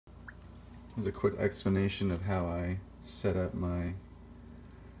Here's a quick explanation of how I set up my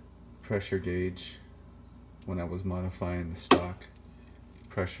pressure gauge when I was modifying the stock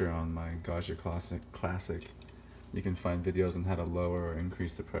pressure on my Gaggia Classic. You can find videos on how to lower or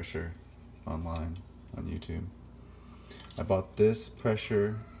increase the pressure online on YouTube. I bought this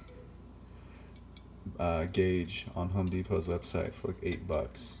pressure gauge on Home Depot's website for like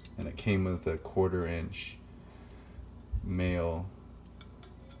 $8, and it came with a 1/4 inch male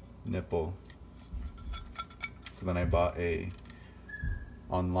nipple. So then I bought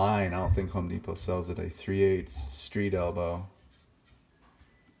online, I don't think Home Depot sells it, a 3/8 street elbow,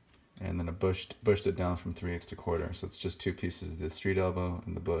 and then I bushed it down from 3/8 to 1/4. So it's just two pieces, the street elbow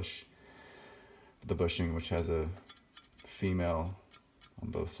and the bushing, which has a female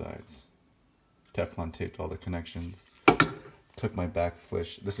on both sides. Teflon taped all the connections. Took my back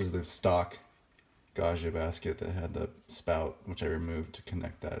flish. This is the stock Gaggia basket that had the spout, which I removed to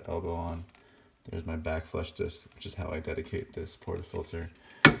connect that elbow on. There's my back flush disc, which is how I dedicate this portafilter.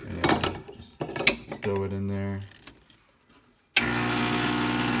 And just throw it in there.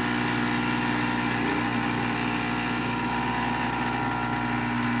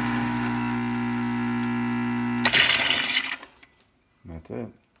 And that's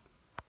it.